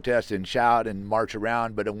to a protest and shout and march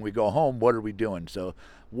around, but when we go home, what are we doing? So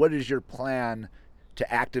what is your plan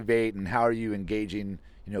to activate, and how are you engaging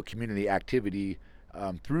community activity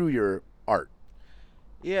through your art?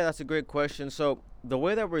 Yeah, that's a great question. So the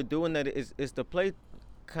way that we're doing that is the play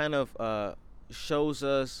kind of shows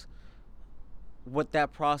us what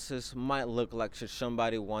that process might look like should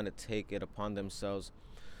somebody want to take it upon themselves.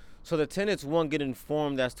 So the tenants, one, get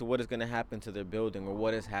informed as to what is going to happen to their building or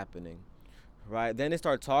what is happening, right? Then they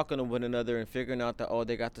start talking to one another and figuring out that, oh,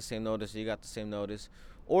 they got the same notice, you got the same notice.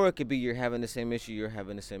 Or it could be you're having the same issue, you're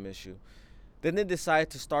having the same issue. Then they decide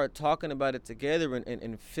to start talking about it together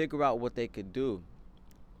and figure out what they could do.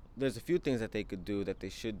 There's a few things that they could do, that they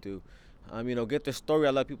should do. Get their story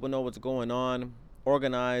out, let people know what's going on,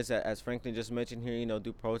 organize, as Franklin just mentioned here,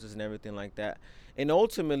 do protests and everything like that. And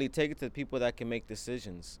ultimately take it to the people that can make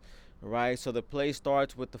decisions, right? So the play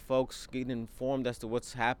starts with the folks getting informed as to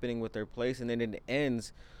what's happening with their place, and then it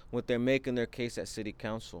ends with them making their case at city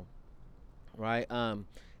council, right?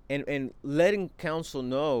 And letting council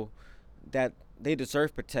know that they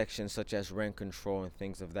deserve protection, such as rent control and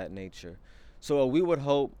things of that nature. So what we would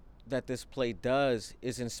hope that this play does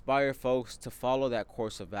is inspire folks to follow that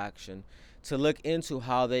course of action, to look into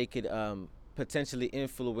how they could potentially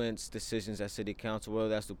influence decisions at city council, whether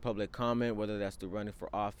that's through public comment, whether that's through running for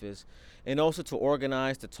office, and also to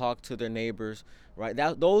organize, to talk to their neighbors, right?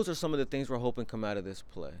 Those are some of the things we're hoping come out of this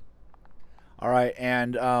play. All right,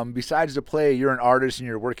 and besides the play, you're an artist and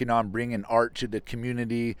you're working on bringing art to the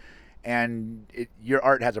community, and your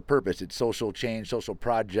art has a purpose. It's social change, social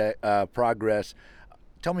progress.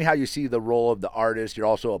 Tell me how you see the role of the artist. You're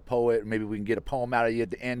also a poet. Maybe we can get a poem out of you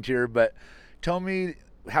at the end here, but tell me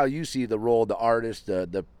how you see the role of the artist,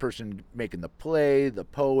 the person making the play, the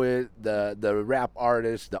poet, the rap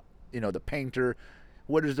artist, the painter.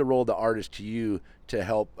 What is the role of the artist to you to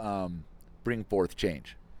help bring forth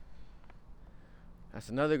change? That's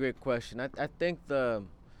another great question. I think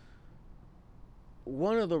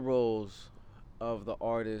one of the roles of the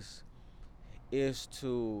artist is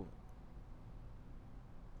to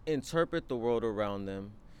interpret the world around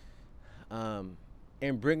them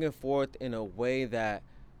and bring it forth in a way that,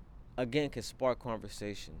 again, can spark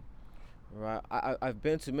conversation, right? I've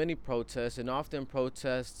been to many protests, and often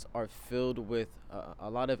protests are filled with a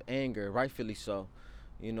lot of anger, rightfully so.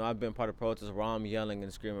 I've been part of protests where I'm yelling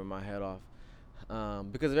and screaming my head off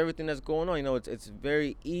because of everything that's going on. It's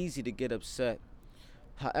very easy to get upset.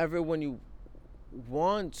 However, when you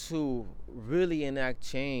want to really enact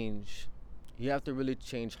change, you have to really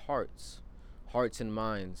change hearts and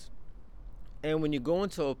minds. And when you go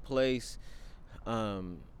into a place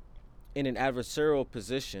in an adversarial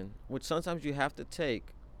position, which sometimes you have to take,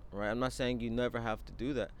 right? I'm not saying you never have to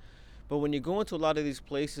do that. But when you go into a lot of these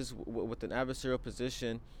places with an adversarial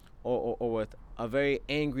position or with a very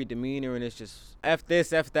angry demeanor, and it's just F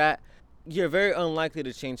this, F that, you're very unlikely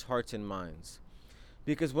to change hearts and minds.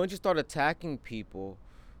 Because once you start attacking people,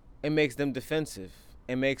 it makes them defensive.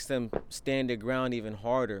 It makes them stand their ground even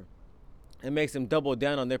harder. It makes them double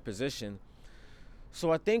down on their position.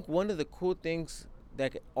 So I think one of the cool things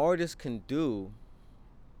that artists can do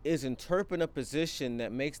is interpret a position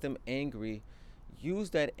that makes them angry, use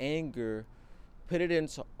that anger, put it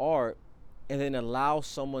into art, and then allow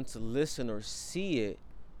someone to listen or see it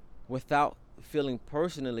without feeling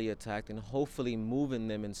personally attacked, and hopefully moving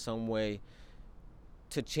them in some way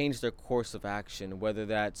to change their course of action, whether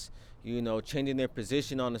that's changing their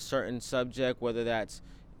position on a certain subject, whether that's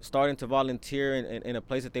starting to volunteer in a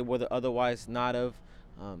place that they would otherwise not have.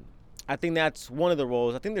 I think that's one of the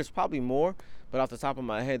roles. I think there's probably more, but off the top of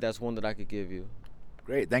my head, that's one that I could give you.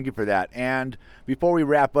 Great, thank you for that. And before we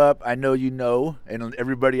wrap up, I know and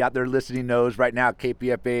everybody out there listening knows right now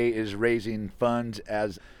KPFA is raising funds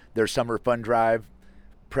as their summer fund drive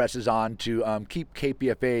presses on to keep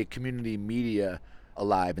KPFA community media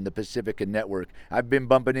alive in the Pacifica network. I've been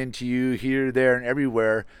bumping into you here, there, and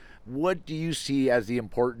everywhere. What do you see as the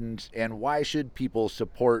importance, and why should people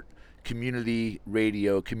support community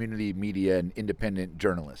radio, community media, and independent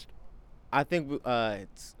journalists? I think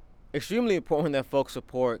it's extremely important that folks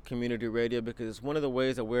support community radio because it's one of the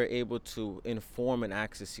ways that we're able to inform and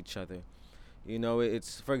access each other. You know,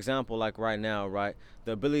 it's, for example, like right now, right?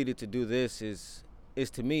 The ability to do this is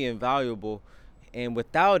to me invaluable, and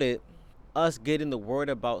without it, us getting the word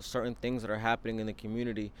about certain things that are happening in the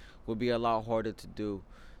community would be a lot harder to do.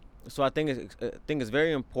 So I think it's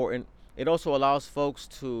very important. It also allows folks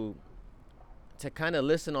to kind of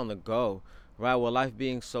listen on the go, right? With life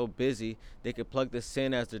being so busy, they could plug this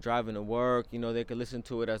in as they're driving to work. You know, they could listen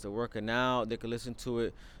to it as they're working out. They could listen to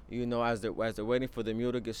it, you know, as they're waiting for the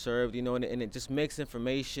meal to get served. You know, and it just makes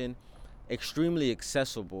information extremely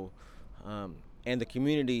accessible. And the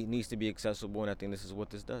community needs to be accessible, and I think this is what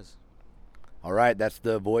this does. All right, that's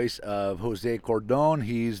the voice of Jose Cordon.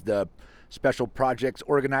 He's the special projects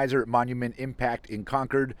organizer at Monument Impact in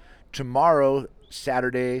Concord. Tomorrow,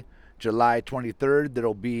 Saturday, July 23rd,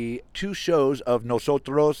 there'll be 2 shows of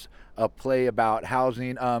Nosotros, a play about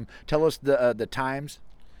housing. Tell us the times.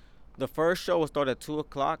 The first show will start at 2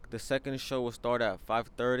 o'clock. The second show will start at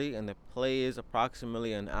 5:30, and the play is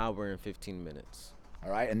approximately an hour and 15 minutes. All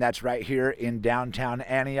right, and that's right here in downtown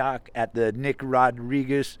Antioch at the Nick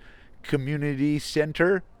Rodriguez Community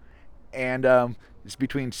Center. And it's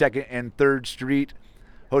between 2nd and 3rd Street.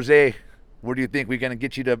 Jose, where do you think we're going to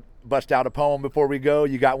get you to bust out a poem before we go?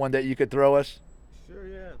 You got one that you could throw us? Sure,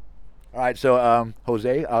 yeah. All right, so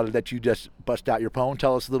Jose, I'll let you just bust out your poem.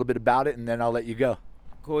 Tell us a little bit about it, and then I'll let you go.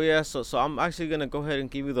 Cool, yeah. So I'm actually going to go ahead and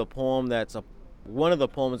give you the poem one of the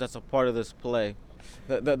poems that's a part of this play.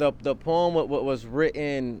 The poem was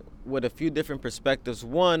written with a few different perspectives.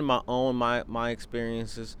 One, my own, my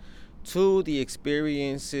experiences. 2, the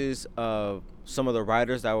experiences of some of the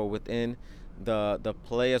writers that were within the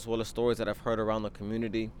play, as well as stories that I've heard around the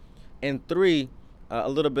community. And 3, a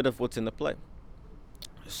little bit of what's in the play.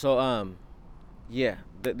 So,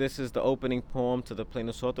 this is the opening poem to the play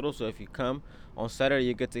Nosotros. So if you come on Saturday,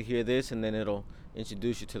 you get to hear this, and then it'll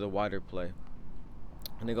introduce you to the wider play.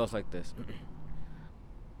 And it goes like this.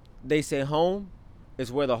 They say home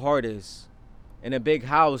is where the heart is, and a big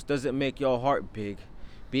house doesn't make your heart big.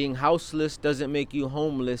 Being houseless doesn't make you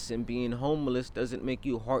homeless, and being homeless doesn't make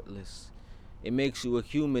you heartless. It makes you a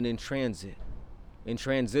human in transit, in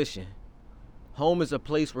transition. Home is a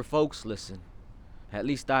place where folks listen, at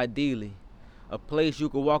least ideally. A place you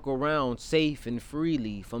can walk around safe and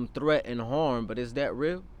freely from threat and harm, but is that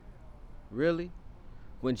real? Really?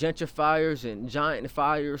 When gentrifiers and giant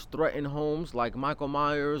fires threaten homes like Michael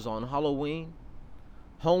Myers on Halloween,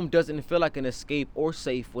 home doesn't feel like an escape or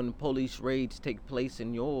safe when police raids take place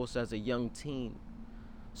in yours as a young teen.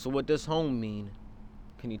 So what does home mean?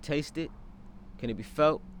 Can you taste it? Can it be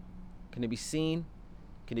felt? Can it be seen?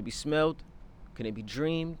 Can it be smelled? Can it be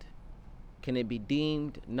dreamed? Can it be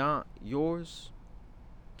deemed not yours?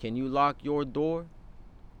 Can you lock your door?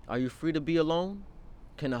 Are you free to be alone?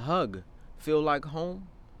 Can a hug feel like home?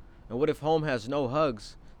 And what if home has no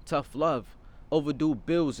hugs, tough love, overdue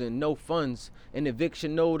bills and no funds, an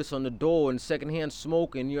eviction notice on the door and secondhand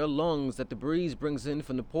smoke in your lungs that the breeze brings in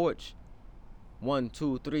from the porch? 1,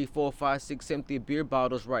 2, 3, 4, 5, 6 empty beer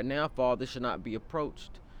bottles right now, father should not be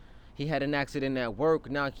approached. He had an accident at work,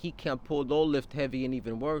 now he can't pull or lift heavy, and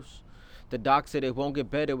even worse. The doc said it won't get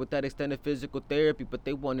better with that extended physical therapy, but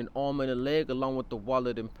they want an arm and a leg along with the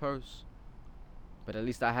wallet and purse. But at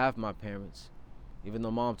least I have my parents, even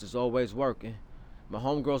though mom's is always working. My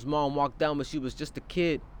homegirl's mom walked down when she was just a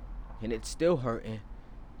kid, and it's still hurting.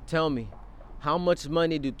 Tell me, how much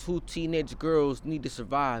money do 2 teenage girls need to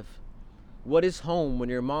survive? What is home when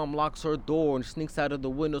your mom locks her door and sneaks out of the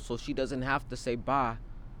window so she doesn't have to say bye,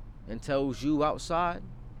 and tells you outside,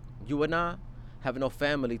 you and I have no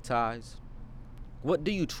family ties? What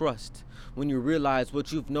do you trust when you realize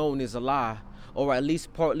what you've known is a lie, or at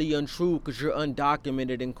least partly untrue because you're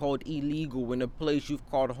undocumented and called illegal in a place you've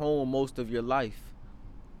called home most of your life?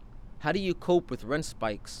 How do you cope with rent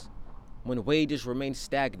spikes when wages remain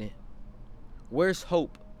stagnant? Where's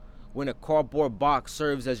hope when a cardboard box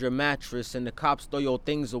serves as your mattress and the cops throw your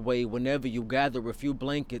things away whenever you gather a few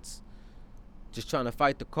blankets, just trying to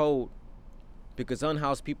fight the cold because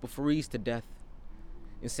unhoused people freeze to death?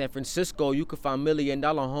 In San Francisco, you could find $1 million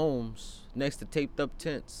homes next to taped up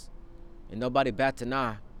tents, and nobody bats an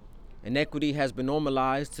eye. Inequity has been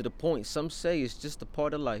normalized to the point some say it's just a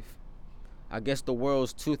part of life. I guess the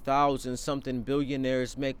world's 2,000-something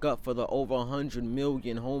billionaires make up for the over 100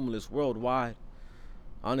 million homeless worldwide.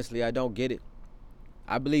 Honestly, I don't get it.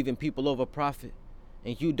 I believe in people over profit,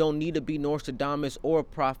 and you don't need to be Nostradamus or a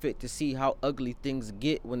prophet to see how ugly things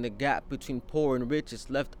get when the gap between poor and rich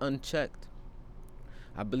is left unchecked.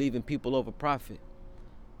 I believe in people over profit,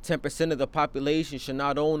 10% of the population should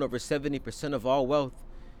not own over 70% of all wealth,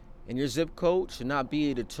 and your zip code should not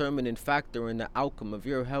be a determining factor in the outcome of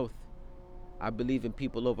your health. I believe in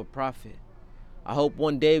people over profit. I hope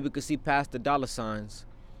one day we could see past the dollar signs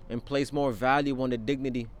and place more value on the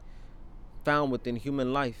dignity found within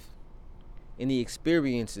human life, in the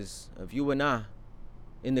experiences of you and I,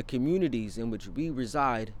 in the communities in which we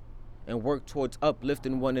reside, and work towards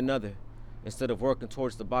uplifting one another instead of working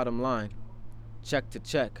towards the bottom line, check to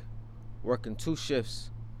check, working 2 shifts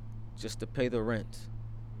just to pay the rent.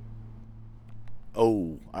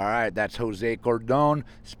 Oh, all right. That's Jose Cordon,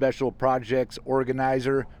 Special Projects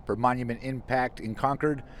Organizer for Monument Impact in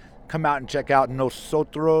Concord. Come out and check out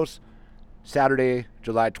Nosotros, Saturday,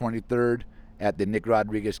 July 23rd at the Nick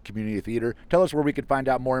Rodriguez Community Theater. Tell us where we can find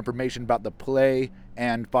out more information about the play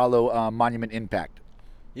and follow Monument Impact.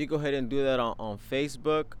 You go ahead and do that on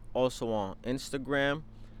Facebook, also on Instagram.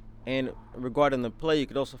 And regarding the play, you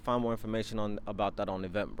could also find more information about that on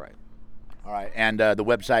Eventbrite. All right. And the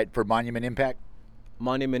website for Monument Impact?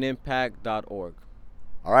 MonumentImpact.org.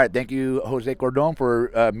 All right. Thank you, Jose Cordon,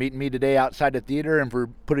 for meeting me today outside the theater and for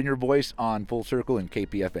putting your voice on Full Circle and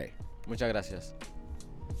KPFA. Muchas gracias.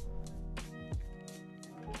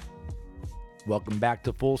 Welcome back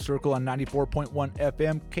to Full Circle on 94.1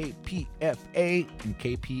 FM, KPFA, and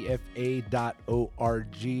KPFA.org,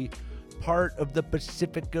 part of the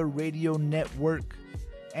Pacifica Radio Network.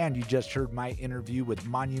 And you just heard my interview with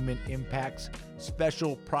Monument Impact's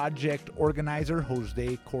Special Project Organizer,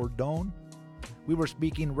 Jose Cordon. We were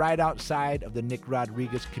speaking right outside of the Nick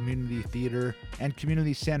Rodriguez Community Theater and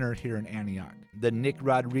Community Center here in Antioch. The Nick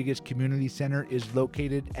Rodriguez Community Center is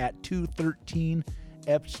located at 213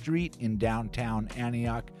 F Street in downtown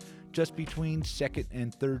Antioch, just between 2nd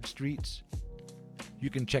and 3rd Streets. You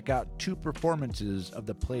can check out 2 performances of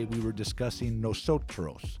the play we were discussing,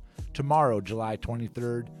 Nosotros, tomorrow, July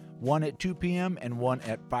 23rd, one at 2 p.m. and one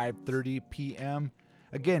at 5:30 p.m.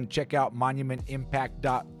 Again, check out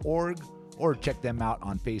monumentimpact.org or check them out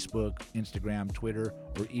on Facebook, Instagram, Twitter,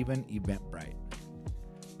 or even Eventbrite.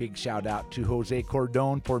 Big shout out to Jose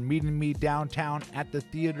Cordon for meeting me downtown at the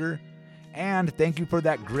theater. And thank you for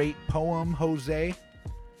that great poem, Jose.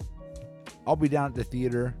 I'll be down at the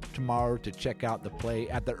theater tomorrow to check out the play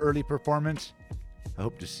at the early performance. I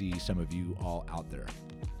hope to see some of you all out there.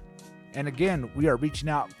 And again, we are reaching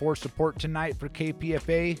out for support tonight for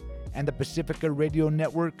KPFA and the Pacifica Radio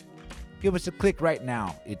Network. Give us a click right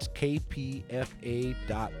now. It's kpfa.org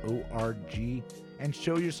and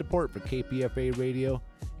show your support for KPFA Radio.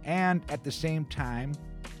 And at the same time,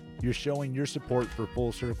 you're showing your support for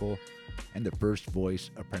Full Circle and the First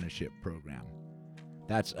Voice Apprenticeship Program.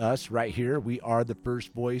 That's us right here. We are the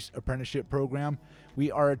First Voice Apprenticeship Program.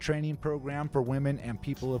 We are a training program for women and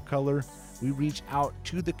people of color. We reach out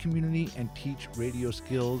to the community and teach radio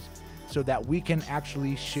skills so that we can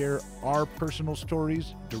actually share our personal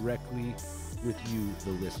stories directly with you,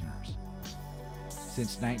 the listeners.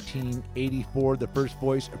 Since 1984, the First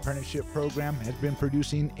Voice Apprenticeship Program has been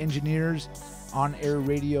producing engineers, on-air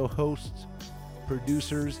radio hosts,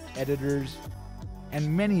 producers, editors,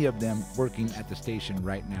 and many of them working at the station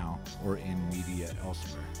right now or in media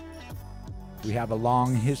elsewhere. We have a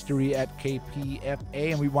long history at KPFA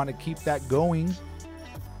and we want to keep that going.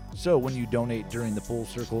 So when you donate during the Full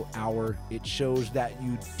Circle Hour, it shows that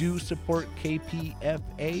you do support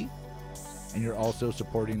KPFA and you're also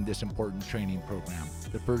supporting this important training program,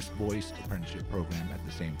 the First Voice Apprenticeship Program, at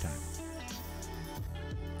the same time.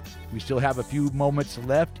 We still have a few moments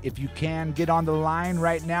left. If you can, get on the line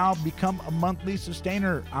right now. Become a monthly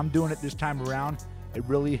sustainer. I'm doing it this time around. It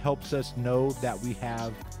really helps us know that we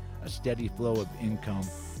have a steady flow of income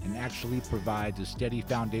and actually provides a steady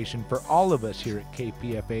foundation for all of us here at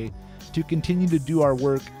KPFA to continue to do our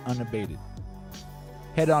work unabated.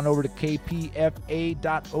 Head on over to kpfa.org,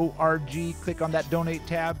 click on that donate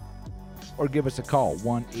tab, or give us a call,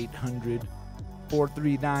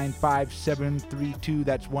 1-800-439-5732.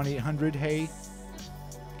 That's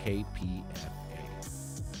 1-800-HEY-KPFA.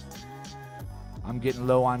 I'm getting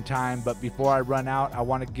low on time, but before I run out, I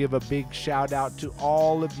want to give a big shout out to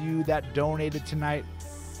all of you that donated tonight.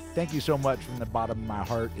 Thank you so much from the bottom of my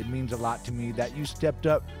heart. It means a lot to me that you stepped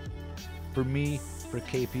up for me, for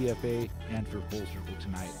KPFA, and for Full Circle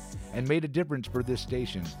tonight, and made a difference for this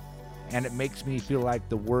station. And it makes me feel like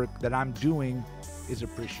the work that I'm doing is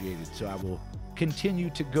appreciated. So I will continue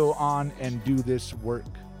to go on and do this work.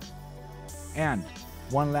 And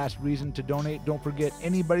one last reason to donate. Don't forget,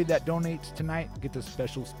 anybody that donates tonight gets a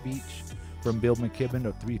special speech from Bill McKibben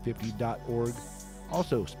of 350.org.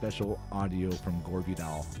 Also special audio from Gore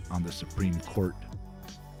Vidal on the Supreme Court.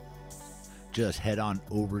 just head on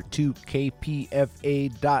over to kpfa.org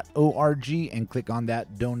and click on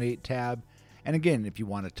that donate tab. And again, if you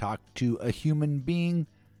want to talk to a human being,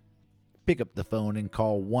 pick up the phone and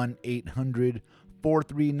call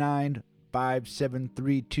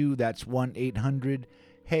 1-800-439-5732. That's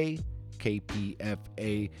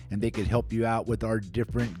 1-800-HEY-KPFA, and they could help you out with our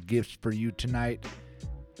different gifts for you tonight.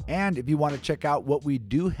 And if you want to check out what we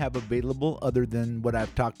do have available other than what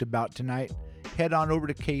I've talked about tonight, head on over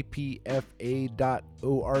to kpfa.org.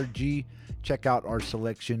 Check out our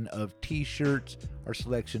selection of t-shirts, our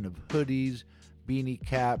selection of hoodies, beanie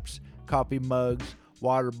caps, coffee mugs,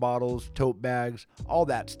 water bottles, tote bags, all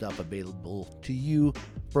that stuff available to you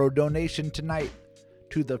for a donation tonight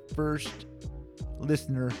to the first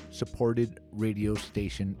listener-supported radio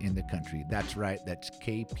station in the country. That's right, that's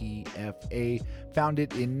KPFA,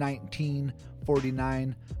 founded in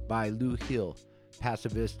 1949 by Lou Hill,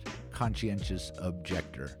 pacifist, conscientious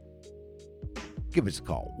objector. Give us a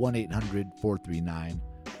call,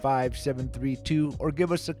 1-800-439-5732, or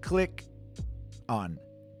give us a click on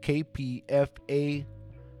kpfa.org.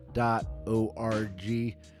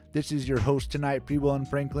 This is your host tonight, Freewillin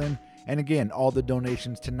Franklin. And again, all the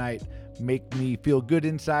donations tonight make me feel good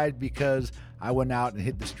inside because I went out and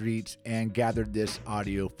hit the streets and gathered this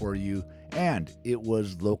audio for you. And it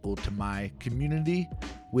was local to my community,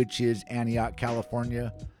 which is Antioch,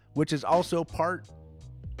 California, which is also part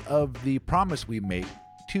of the promise we make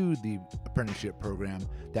to the apprenticeship program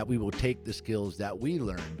that we will take the skills that we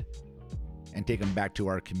learned and take them back to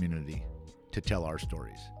our community to tell our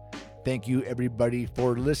stories. Thank you, everybody,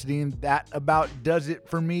 for listening. That about does it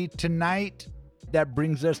for me tonight. That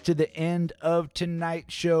brings us to the end of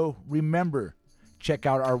tonight's show. Remember, check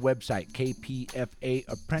out our website,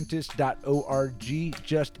 kpfaapprentice.org,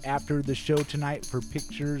 just after the show tonight for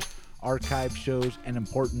pictures, archive shows, and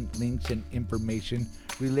important links and information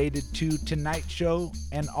related to tonight's show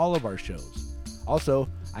and all of our shows. Also,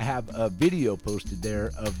 I have a video posted there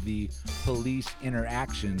of the police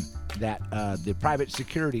interaction, that the private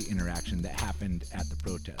security interaction that happened at the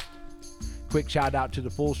protest. Quick shout out to the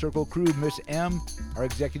Full Circle crew, Miss M, our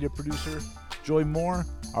executive producer, Joy Moore,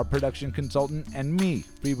 our production consultant, and me,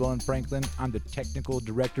 Freewillin Franklin. I'm the technical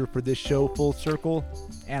director for this show, Full Circle,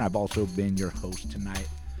 and I've also been your host tonight.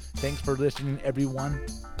 Thanks for listening, everyone.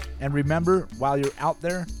 And remember, while you're out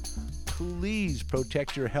there, please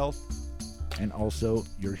protect your health and also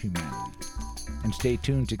your humanity. And stay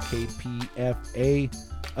tuned to KPFA.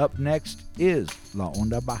 Up next is La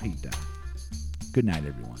Onda Bajita. Good night,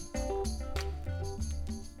 everyone.